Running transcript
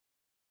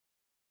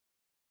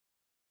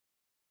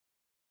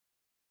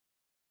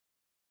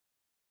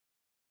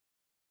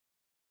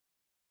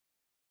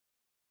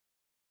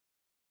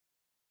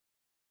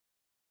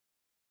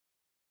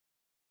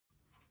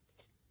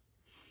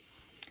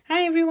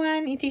Hi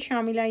everyone, it is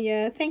Shamila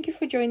here. Thank you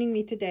for joining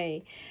me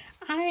today.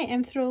 I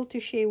am thrilled to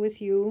share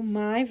with you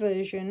my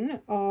version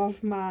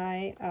of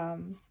my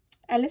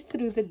Alice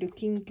Through the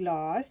Looking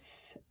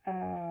Glass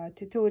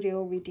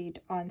tutorial we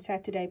did on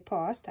Saturday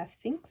past. I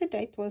think the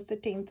date was the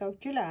 10th of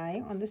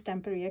July on the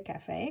Stamperia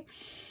Cafe.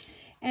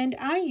 And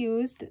I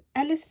used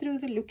Alice Through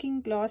the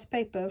Looking Glass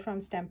paper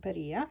from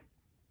Stamperia.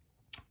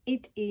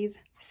 It is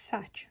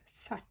such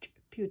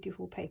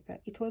beautiful paper.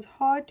 It was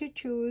hard to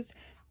choose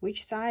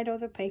which side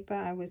of the paper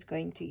I was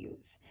going to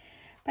use.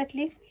 But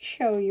let me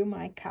show you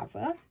my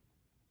cover.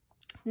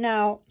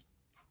 Now,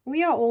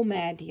 we are all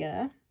mad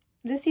here.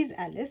 This is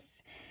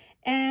Alice.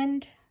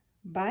 And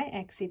by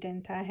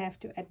accident, I have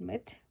to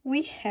admit,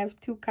 we have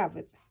two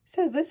covers.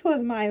 So this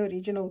was my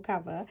original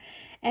cover.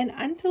 And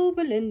until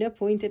Belinda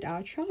pointed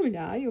out,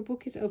 Shamila, your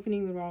book is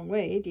opening the wrong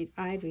way, did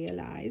I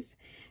realize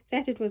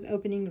that it was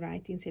opening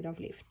right instead of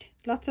left.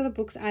 Lots of the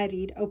books I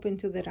read open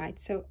to the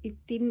right, so it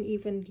didn't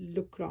even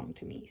look wrong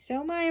to me.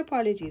 So my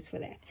apologies for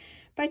that.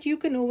 But you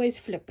can always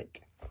flip it.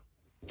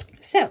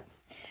 So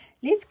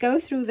let's go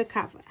through the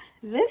cover.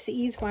 This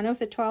is one of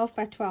the 12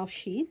 by 12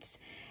 sheets.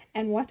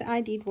 And what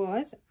I did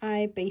was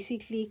I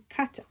basically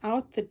cut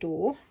out the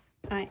door.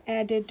 I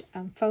added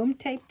foam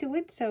tape to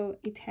it so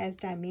it has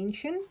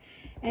dimension.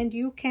 And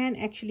you can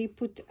actually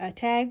put a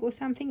tag or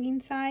something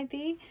inside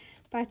there.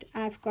 But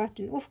I've got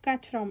an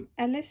offcut from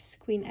Alice,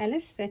 Queen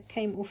Alice, that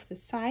came off the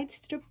side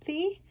strip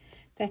there,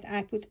 that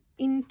I put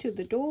into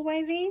the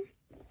doorway there.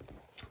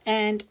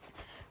 And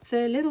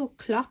the little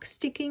clock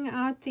sticking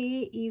out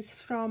there is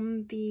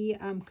from the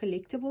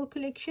collectible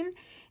collection.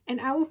 And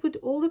I will put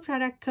all the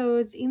product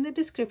codes in the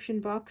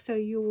description box so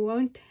you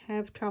won't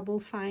have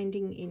trouble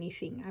finding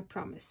anything, I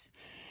promise.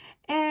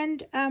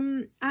 And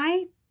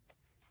I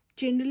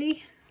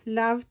generally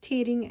love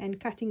tearing and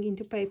cutting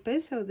into paper,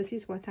 so this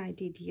is what I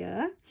did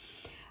here.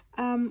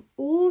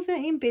 All the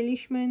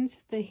embellishments,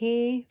 the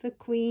hair, the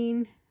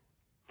queen,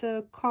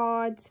 the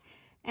cards,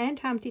 and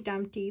Humpty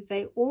Dumpty,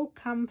 they all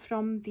come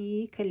from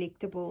the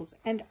collectibles,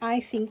 and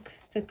I think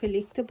the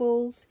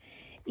collectibles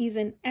is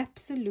an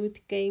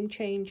absolute game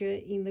changer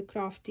in the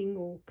crafting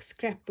or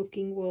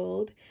scrapbooking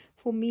world.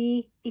 For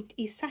me, it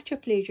is such a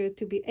pleasure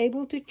to be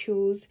able to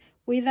choose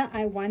whether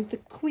I want the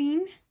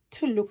queen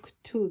to look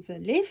to the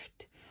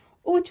left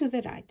or to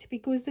the right,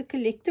 because the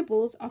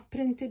collectibles are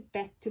printed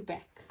back to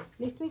back.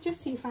 Let me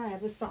just see if I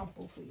have a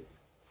sample for you.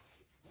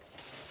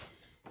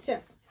 So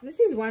this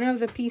is one of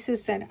the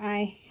pieces that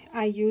I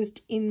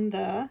used in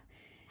the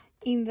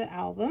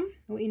album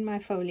or in my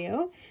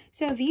folio.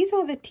 So these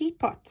are the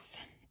teapots,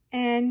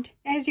 and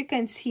as you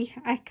can see,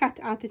 I cut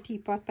out the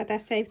teapot, but I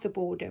saved the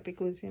border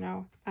because, you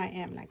know, I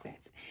am like that.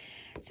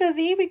 So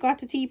there we got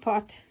the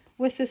teapot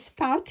with the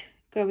spout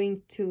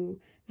going to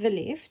the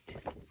left.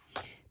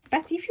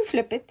 But if you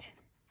flip it,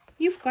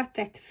 you've got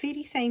that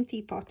very same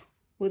teapot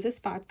with the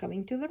spout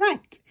going to the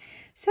right.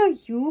 So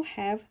you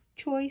have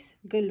choice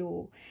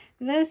galore.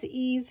 This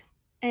is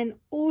an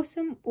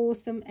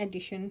awesome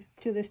addition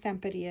to the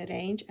Stamperia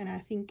range, and I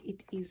think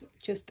it is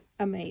just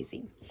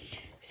amazing.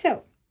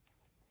 So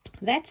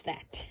that's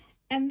that.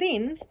 And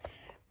then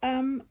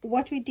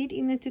what we did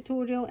in the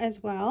tutorial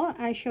as well,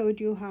 I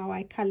showed you how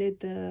I colored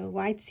the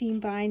white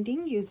seam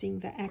binding using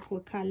the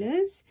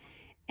AquaColors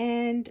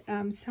and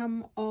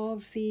some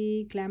of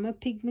the Glamour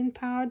pigment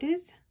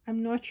powders.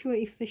 I'm not sure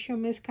if the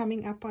shimmer is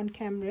coming up on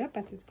camera,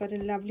 but it's got a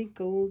lovely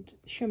gold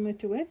shimmer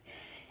to it.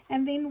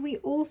 And then we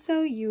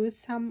also use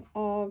some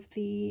of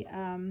the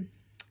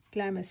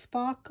Glamour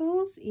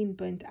sparkles in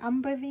burnt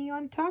umber there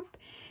on top.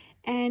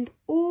 And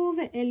all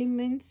the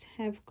elements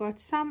have got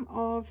some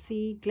of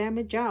the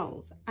Glamour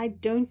gels. I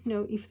don't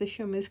know if the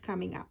shimmer is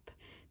coming up,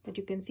 but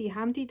you can see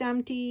Humpty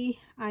Dumpty.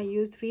 I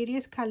used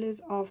various colors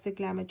of the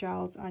Glamour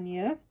gels on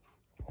here,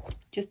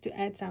 just to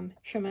add some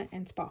shimmer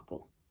and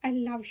sparkle. I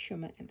love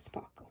shimmer and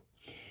sparkle.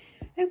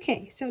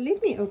 Okay, so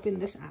let me open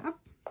this up.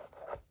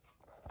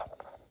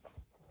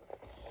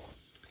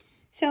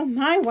 So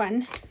my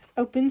one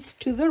opens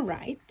to the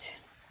right,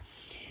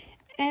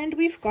 and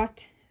we've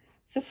got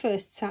the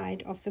first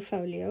side of the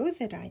folio,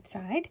 the right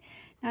side.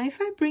 Now if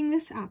I bring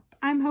this up,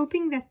 I'm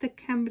hoping that the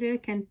camera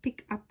can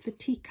pick up the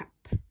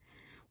teacup.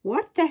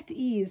 What that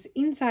is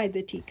inside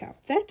the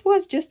teacup, that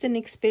was just an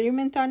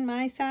experiment on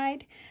my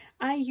side.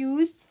 I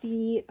used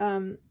the,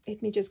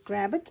 let me just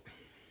grab it,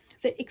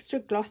 the extra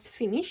gloss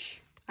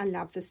finish. I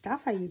love the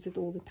stuff. I use it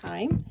all the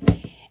time.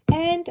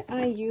 And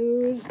I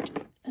used,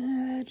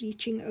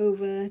 reaching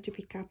over to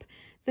pick up,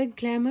 the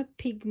Glamour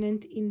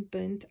Pigment in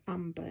Burnt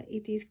Umber.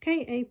 It is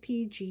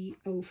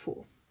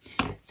KAPG04.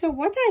 So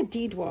what I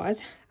did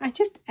was, I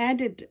just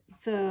added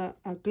the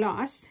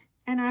glass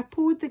and I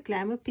poured the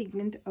Glamour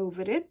Pigment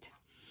over it.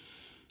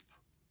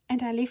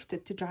 And I left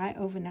it to dry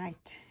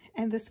overnight.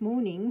 And this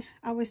morning,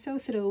 I was so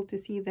thrilled to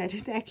see that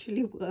it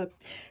actually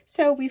worked.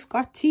 So we've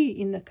got tea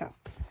in the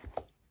cup.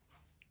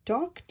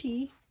 Dark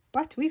tea,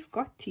 but we've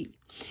got tea.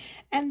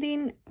 And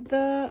then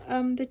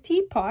the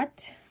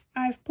teapot,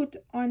 I've put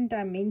on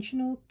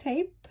dimensional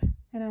tape.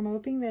 And I'm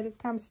hoping that it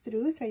comes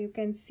through so you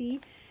can see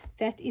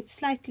that it's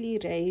slightly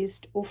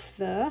raised off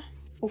the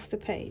off the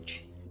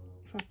page.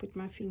 If I put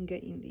my finger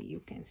in there,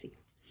 you can see.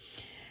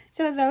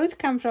 So those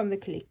come from the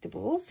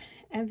Collectables.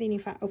 And then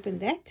if I open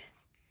that,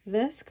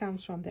 this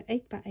comes from the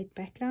 8x8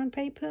 background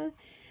paper.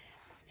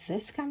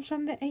 This comes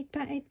from the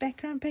 8x8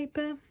 background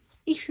paper.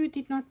 If you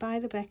did not buy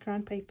the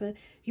background paper,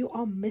 you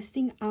are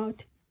missing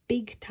out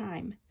big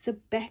time. The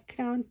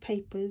background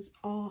papers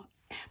are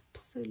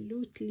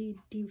absolutely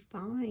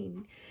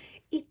divine.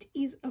 It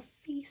is a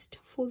feast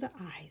for the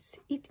eyes.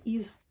 It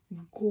is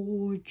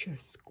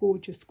gorgeous,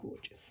 gorgeous,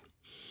 gorgeous.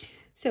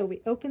 So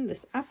we open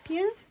this up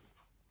here.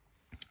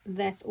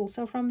 That's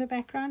also from the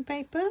background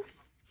paper.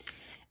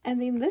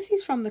 And then this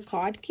is from the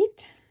card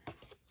kit.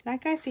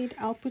 Like I said,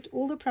 I'll put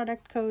all the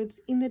product codes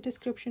in the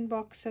description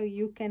box so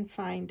you can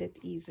find it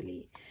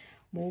easily.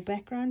 More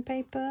background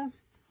paper.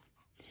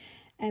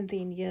 And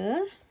then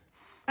here,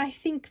 I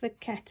think the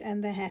cat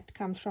and the hat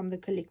comes from the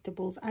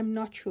Collectables. I'm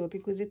not sure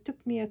because it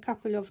took me a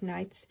couple of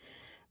nights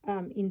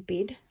in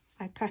bed.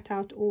 I cut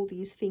out all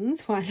these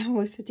things while I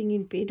was sitting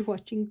in bed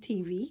watching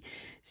TV.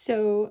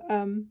 So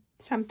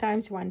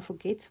sometimes one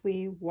forgets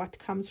what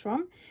comes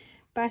from.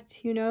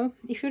 But, you know,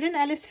 if you're an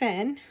Alice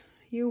fan,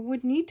 you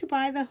would need to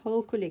buy the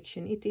whole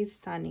collection. It is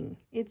stunning.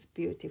 It's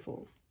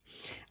beautiful.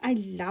 I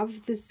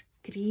love this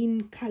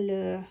green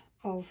color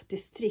of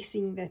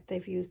distressing that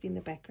they've used in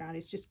the background.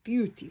 It's just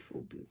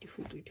beautiful,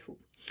 beautiful, beautiful.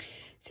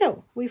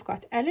 So we've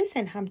got Alice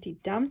and Humpty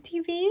Dumpty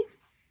there.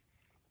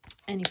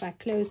 And if I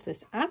close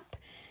this up,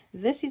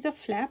 this is a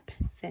flap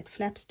that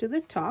flaps to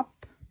the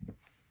top.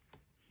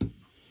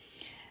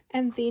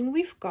 And then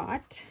we've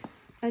got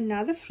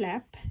another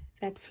flap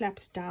that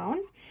flaps down.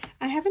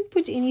 I haven't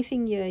put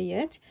anything here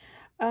yet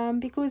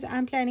because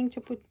I'm planning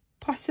to put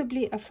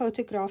possibly a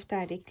photograph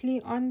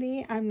directly on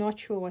there. I'm not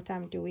sure what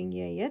I'm doing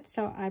here yet,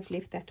 so I've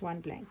left that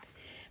one blank.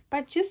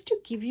 But just to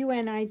give you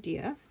an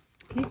idea,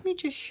 let me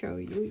just show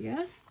you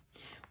here.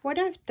 What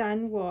I've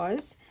done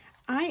was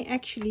I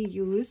actually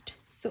used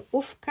the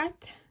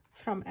offcut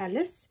from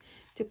Alice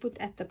to put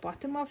at the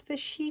bottom of the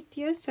sheet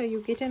here, so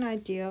you get an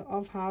idea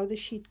of how the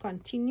sheet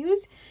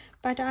continues.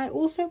 But I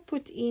also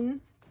put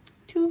in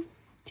 2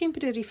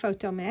 temporary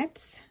photo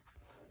mats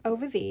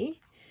over there,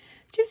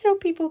 just so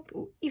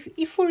people,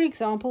 if for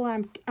example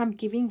I'm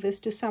giving this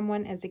to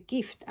someone as a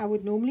gift, I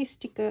would normally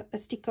stick a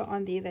sticker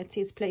on there that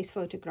says place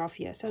photograph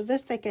here. So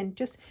this they can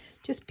just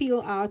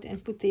peel out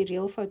and put their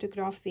real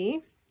photograph there.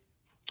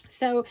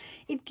 So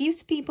it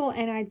gives people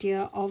an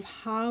idea of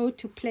how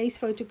to place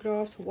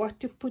photographs, what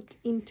to put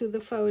into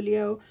the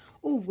folio,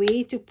 or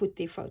where to put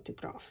their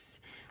photographs.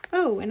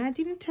 Oh, and I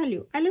didn't tell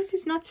you, Alice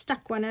is not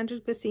stuck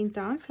 100%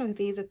 down, so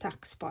there's a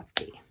tuck spot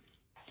there.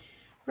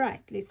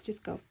 Right, let's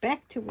just go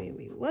back to where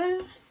we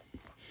were.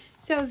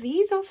 So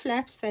these are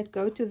flaps that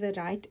go to the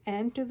right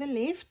and to the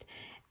left.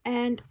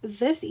 And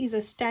this is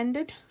a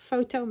standard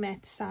photo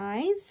mat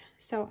size.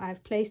 So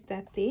I've placed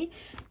that there.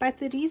 But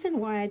the reason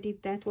why I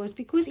did that was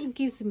because it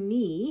gives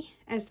me,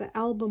 as the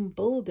album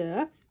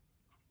builder,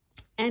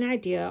 an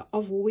idea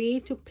of where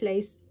to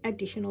place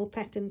additional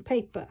pattern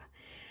paper.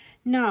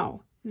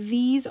 Now,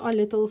 these are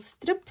little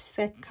strips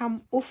that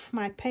come off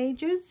my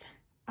pages.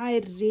 I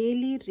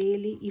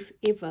rarely, if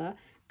ever,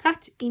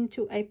 cut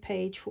into a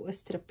page for a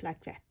strip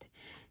like that.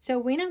 So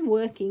when I'm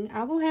working,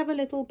 I will have a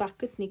little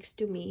bucket next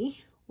to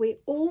me where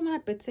all my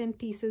bits and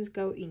pieces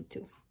go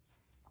into.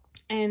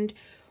 And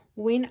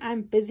when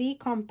I'm busy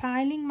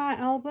compiling my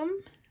album,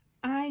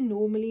 I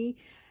normally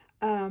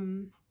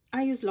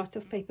I use lots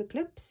of paper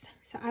clips.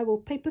 So I will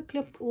paper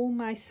clip all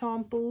my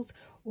samples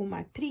or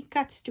my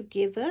pre-cuts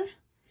together.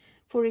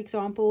 For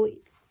example,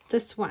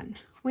 this one,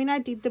 when I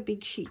did the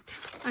big sheet,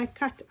 I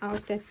cut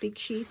out that big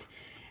sheet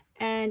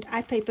and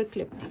I paper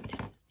clipped it.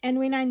 And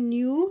when I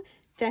knew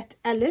that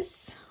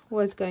Alice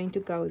was going to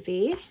go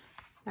there,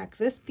 like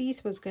this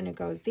piece was going to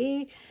go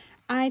there,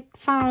 I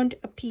found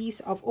a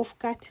piece of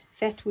offcut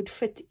that would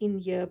fit in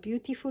here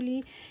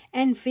beautifully.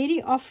 And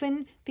very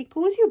often,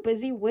 because you're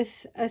busy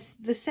with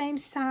the same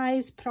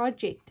size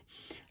project,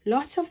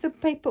 lots of the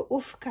paper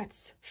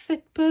offcuts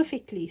fit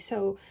perfectly.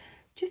 So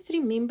just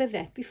remember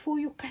that before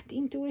you cut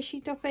into a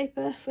sheet of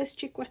paper, first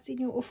check what's in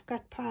your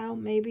offcut pile.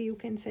 Maybe you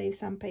can save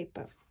some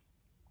paper.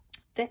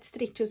 That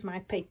stretches my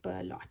paper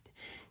a lot.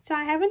 So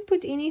I haven't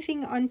put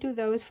anything onto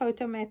those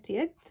photo mats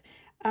yet.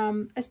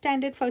 A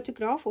standard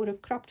photograph or a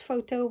cropped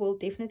photo will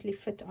definitely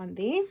fit on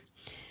there.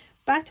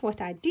 But what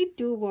I did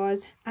do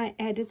was I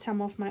added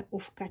some of my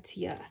offcuts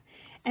here.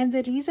 And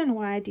the reason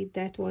why I did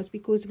that was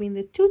because when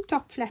the 2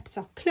 top flaps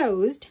are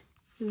closed,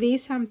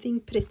 there's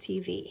something pretty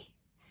there.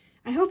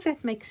 I hope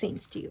that makes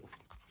sense to you.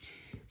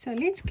 So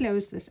let's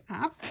close this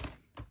up.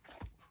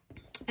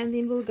 And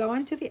then we'll go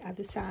on to the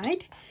other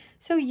side.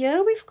 So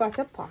here we've got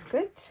a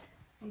pocket.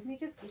 Let me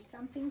just get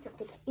something to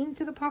put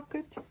into the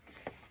pocket.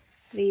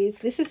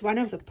 This is one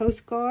of the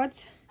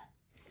postcards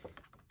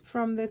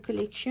from the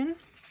collection.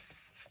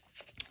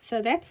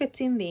 So that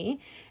fits in there.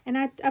 And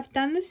I've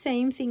done the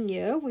same thing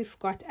here. We've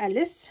got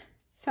Alice.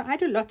 So I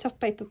do lots of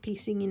paper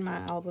piecing in my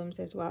albums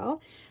as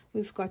well.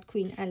 We've got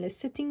Queen Alice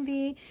sitting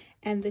there.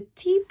 And the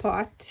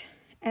teapot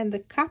and the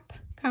cup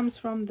comes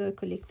from the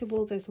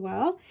Collectables as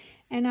well.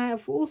 and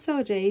I've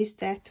also raised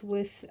that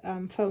with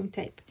foam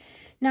tape.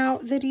 Now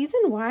the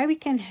reason why we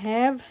can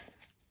have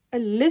a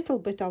little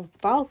bit of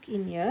bulk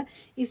in here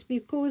is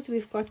because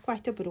we've got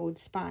quite a broad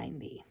spine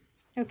there.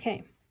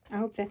 Okay, I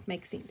hope that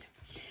makes sense.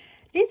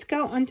 Let's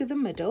go on to the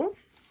middle.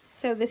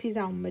 So this is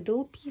our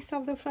middle piece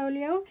of the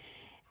folio,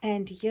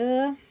 and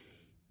here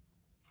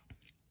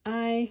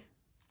I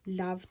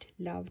loved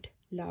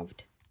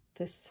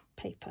this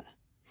paper.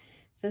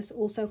 This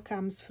also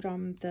comes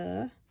from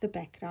the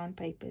background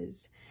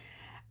papers.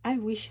 I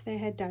wish they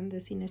had done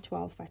this in a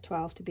 12 by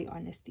 12, to be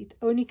honest. It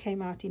only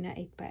came out in a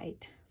 8 by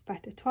 8,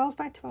 but a 12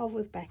 by 12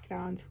 with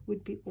backgrounds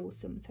would be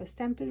awesome. So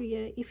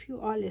Stamperia, if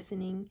you are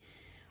listening,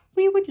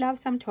 we would love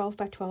some 12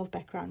 by 12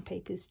 background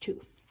papers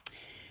too.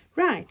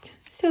 Right,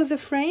 so the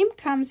frame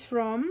comes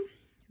from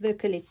the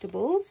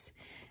Collectables.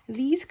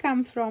 These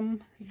come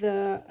from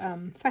the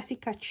fussy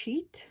cut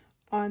sheet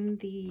on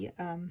the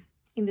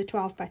in the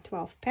 12 by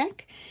 12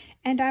 pack,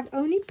 and I've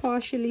only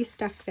partially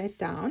stuck that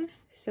down.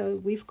 So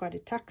we've got a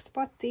tuck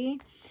spot there.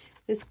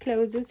 This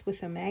closes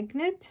with a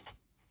magnet,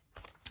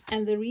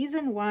 and the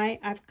reason why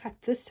I've cut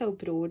this so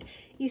broad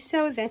is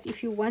so that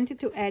if you wanted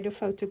to add a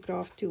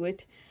photograph to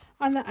it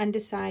on the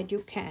underside, you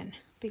can,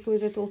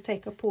 because it will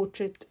take a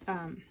portrait.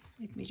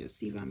 Let me just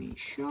see if I'm in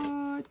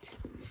shot.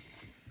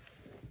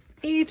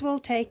 It will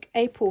take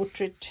a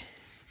portrait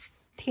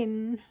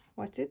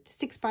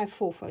 6 by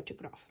 4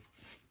 photograph.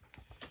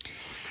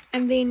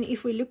 And then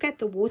if we look at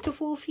the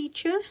waterfall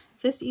feature,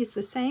 this is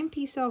the same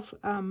piece of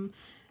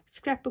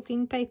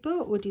scrapbooking paper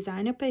or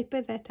designer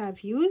paper that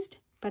I've used,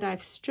 but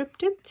I've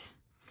stripped it.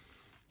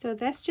 So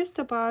that's just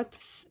about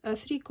a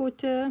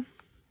 3/4,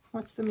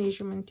 what's the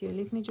measurement here?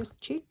 Let me just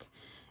check.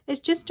 It's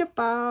just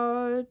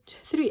about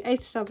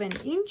 3/8 of an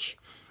inch,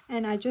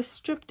 and I just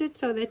stripped it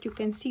so that you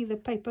can see the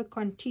paper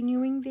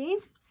continuing there.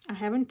 I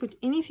haven't put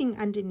anything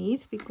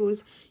underneath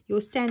because your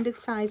standard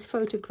size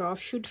photograph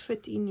should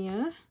fit in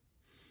here.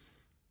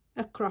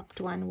 A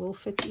cropped one will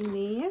fit in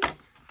there.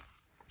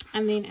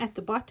 And then at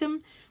the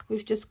bottom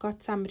we've just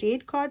got some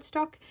red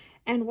cardstock,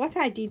 and what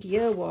I did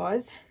here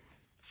was,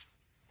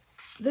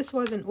 this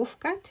was an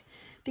offcut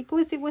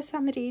because there was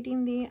some red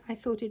in there. I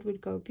thought it would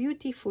go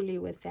beautifully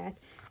with that,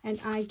 and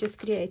I just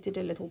created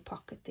a little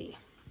pocket there.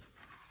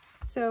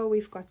 So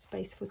we've got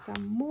space for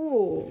some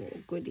more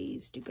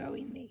goodies to go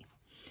in there.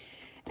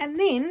 And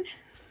then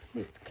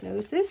let's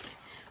close this.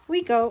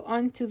 We go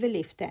on to the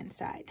left hand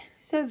side.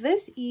 So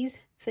this is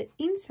the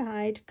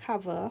inside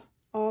cover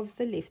of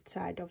the left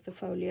side of the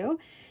folio,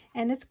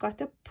 and it's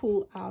got a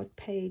pull out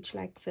page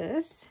like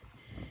this.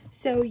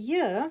 So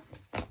here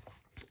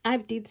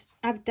I've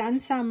done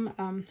some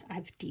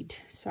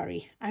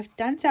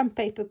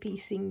paper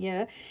piecing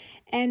here,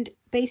 and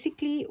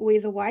basically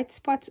where the white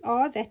spots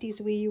are, that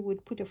is where you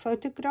would put a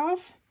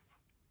photograph,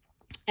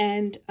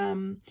 and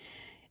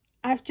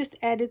I've just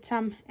added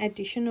some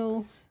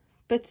additional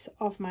bits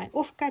of my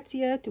offcuts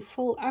here to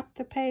fill up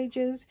the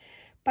pages.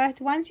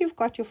 But once you've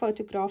got your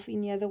photograph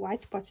in here, the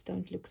white spots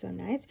don't look so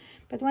nice.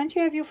 But once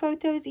you have your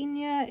photos in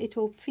here, it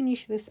will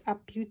finish this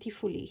up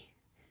beautifully.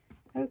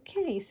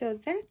 Okay, so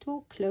that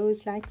will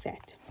close like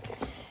that.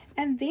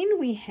 And then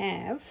we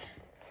have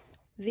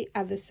the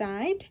other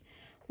side,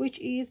 which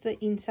is the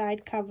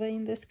inside cover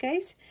in this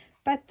case.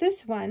 But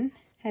this one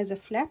has a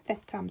flap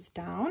that comes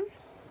down.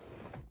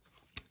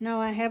 Now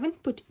I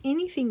haven't put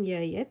anything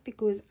here yet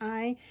because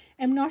I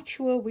am not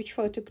sure which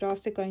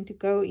photographs are going to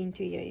go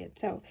into here yet.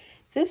 So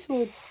this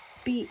will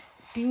be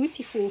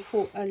beautiful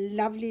for a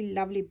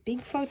lovely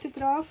big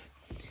photograph.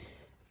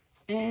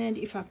 And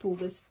if I pull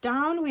this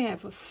down, we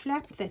have a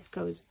flap that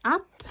goes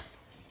up.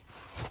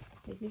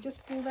 Let me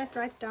just pull that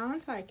right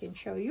down so I can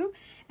show you.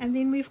 And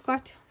then we've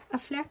got a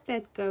flap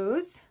that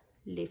goes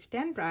left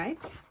and right.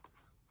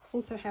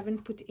 Also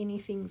haven't put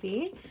anything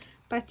there,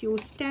 but your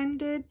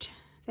standard,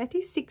 that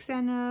is 6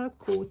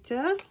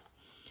 1/4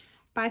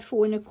 by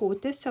 4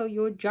 1/4. So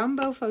your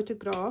jumbo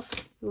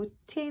photograph, your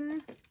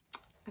 10,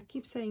 I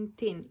keep saying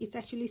 10, it's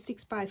actually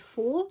 6 by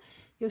 4.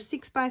 Your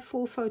 6 by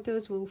 4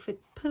 photos will fit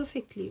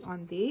perfectly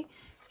on there.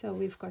 So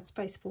we've got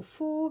space for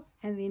 4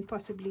 and then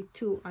possibly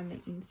 2 on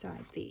the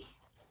inside there.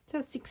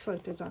 So 6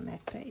 photos on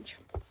that page.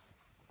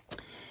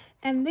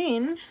 And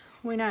then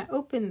when I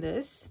open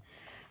this,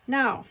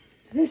 now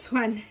this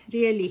one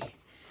really,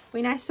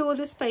 when I saw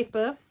this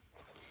paper,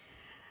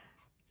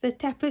 the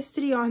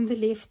tapestry on the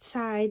left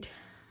side,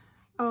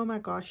 oh my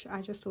gosh,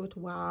 I just thought,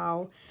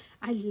 wow,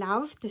 I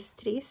love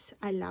distress,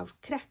 I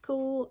love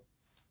crackle.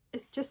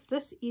 It's just,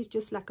 this is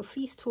just like a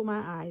feast for my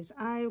eyes.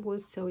 I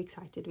was so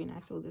excited when I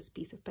saw this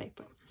piece of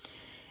paper.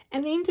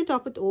 And then to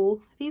top it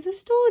all, there's a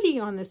story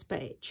on this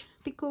page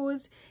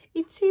because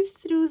it says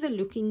through the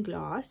looking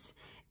glass,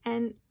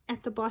 and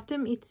at the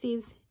bottom it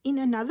says, in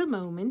another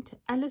moment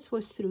Alice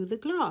was through the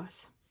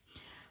glass.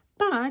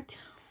 But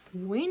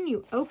when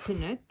you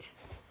open it,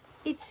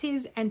 it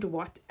says, and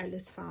what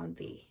Alice found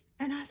there.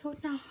 And I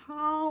thought, now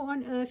how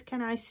on earth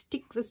can I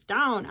stick this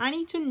down? I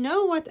need to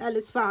know what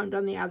Alice found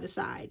on the other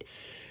side.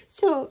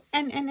 So,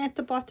 and at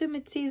the bottom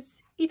it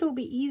says, it'll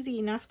be easy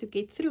enough to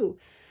get through.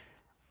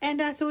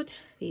 And I thought,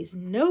 there's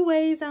no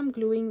ways I'm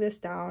gluing this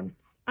down.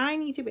 I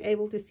need to be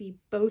able to see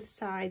both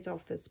sides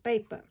of this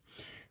paper.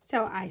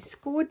 So I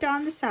scored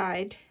down the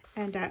side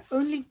and I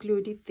only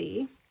glued it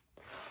there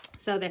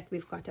so that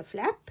we've got a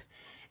flap.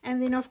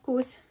 And then of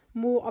course,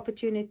 more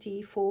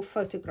opportunity for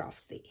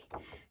photographs there.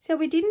 So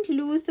we didn't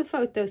lose the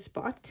photo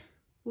spot.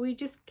 We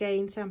just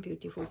gained some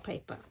beautiful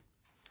paper.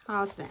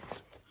 How's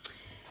that?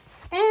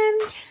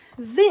 And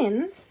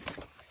then,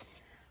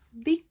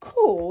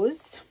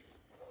 because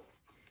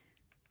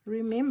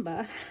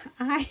remember,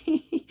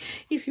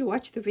 if you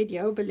watch the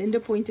video, Belinda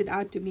pointed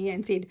out to me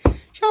and said,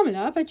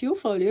 Shamila, but your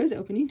folio is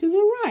opening to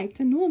the right.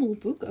 A normal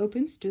book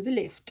opens to the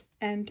left.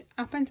 And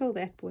up until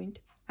that point,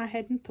 I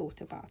hadn't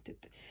thought about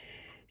it.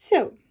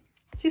 So,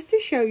 just to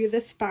show you the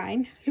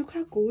spine, look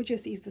how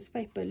gorgeous is this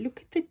paper.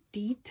 Look at the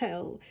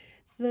detail,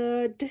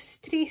 the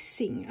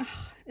distressing.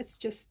 Oh, it's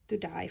just to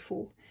die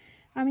for.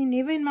 I mean,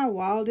 never in my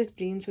wildest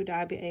dreams would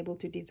I be able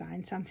to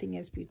design something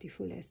as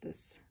beautiful as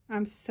this.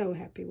 I'm so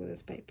happy with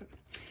this paper.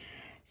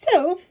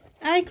 So,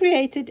 I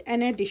created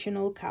an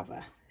additional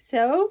cover.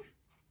 So,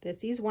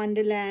 this is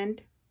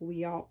Wonderland.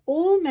 We are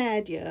all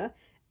mad here.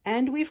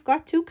 And we've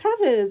got two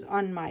covers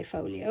on my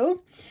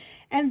folio.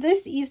 And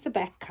this is the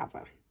back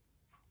cover.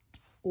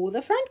 Or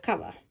the front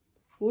cover.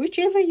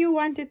 Whichever you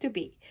want it to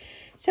be.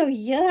 So,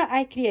 here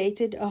I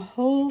created a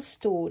whole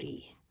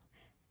story.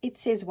 It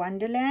says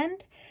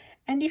Wonderland.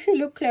 And if you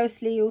look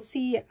closely, you'll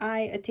see I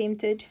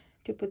attempted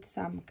to put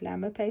some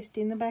glamour paste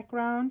in the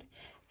background.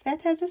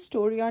 That has a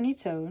story on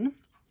its own.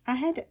 I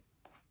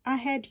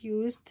had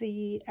used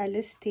the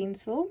Alice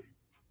stencil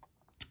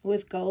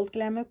with gold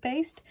glamour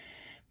paste.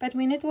 But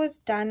when it was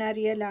done, I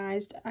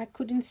realized I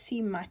couldn't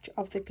see much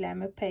of the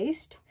glamour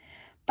paste.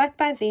 But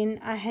by then,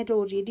 I had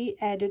already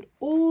added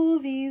all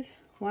these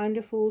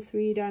wonderful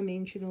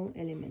three-dimensional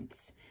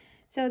elements.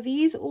 So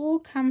these all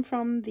come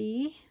from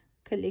the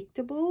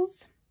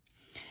Collectables.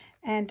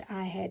 And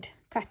I had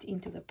cut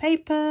into the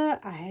paper.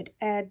 I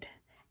had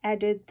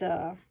added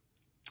the,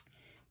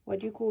 what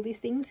do you call these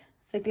things?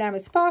 The glamour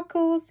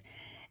sparkles.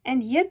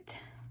 And yet,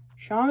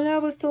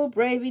 Shamila was still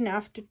brave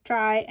enough to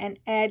try and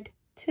add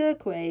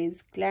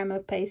turquoise glamour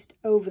paste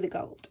over the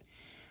gold.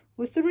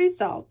 With the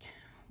result,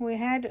 we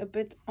had a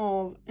bit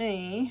of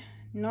a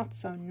not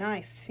so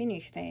nice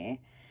finish there.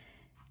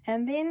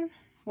 And then,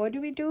 what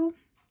do?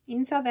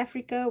 In South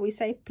Africa, we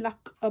say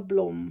pluck a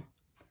blom,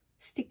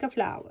 stick a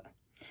flower.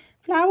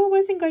 Flower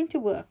wasn't going to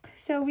work,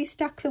 so we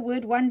stuck the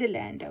word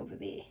Wonderland over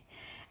there.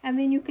 And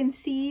then you can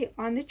see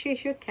on the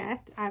Cheshire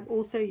Cat, I've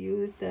also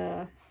used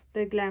the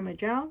glamour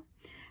gel.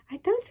 I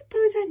don't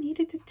suppose I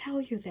needed to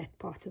tell you that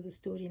part of the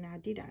story now,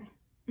 did I?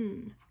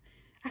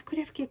 I could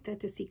have kept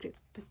that a secret,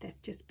 but that's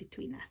just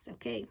between us,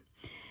 okay?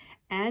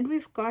 And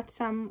we've got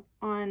some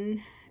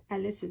on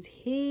Alice's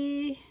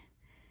hair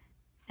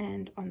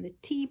and on the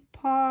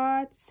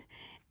teapots.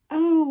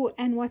 Oh,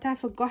 and what I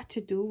forgot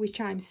to do, which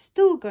I'm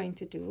still going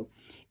to do,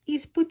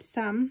 is put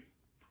some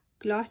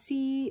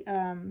glossy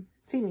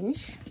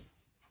finish,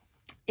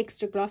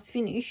 extra gloss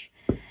finish,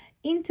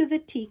 into the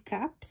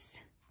teacups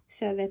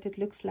so that it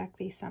looks like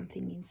there's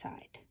something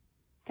inside.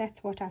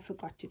 That's what I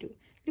forgot to do.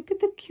 Look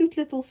at the cute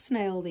little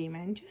snail there,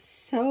 man.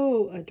 Just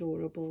so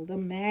adorable. The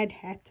Mad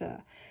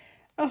Hatter.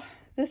 Oh,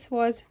 this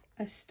was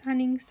a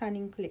stunning,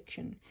 stunning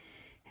collection.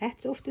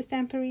 Hats off to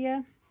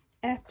Stamperia.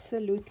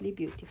 Absolutely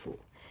beautiful.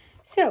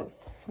 So,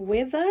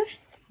 whether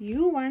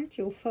you want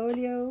your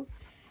folio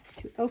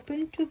to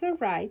open to the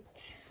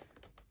right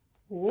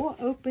or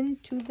open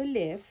to the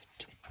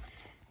left,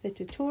 the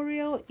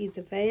tutorial is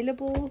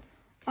available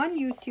on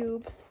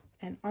YouTube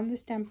and on the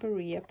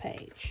Stamperia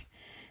page.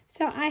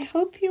 So I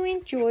hope you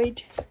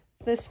enjoyed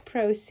this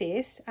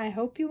process. I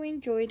hope you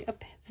enjoyed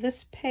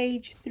this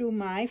page through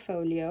my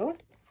folio.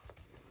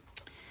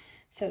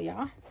 So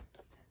yeah,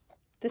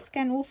 this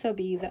can also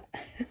be the,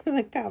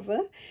 the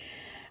cover.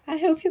 I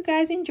hope you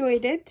guys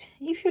enjoyed it.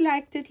 If you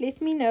liked it,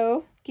 let me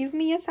know. Give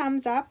me a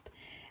thumbs up.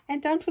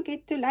 And don't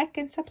forget to like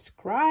and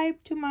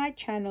subscribe to my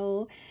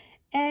channel.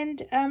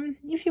 And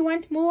if you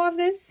want more of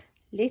this,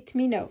 let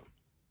me know.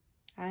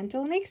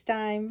 Until next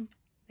time,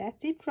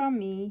 that's it from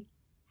me.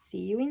 See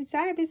you in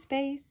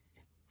cyberspace.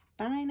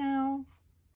 Bye now.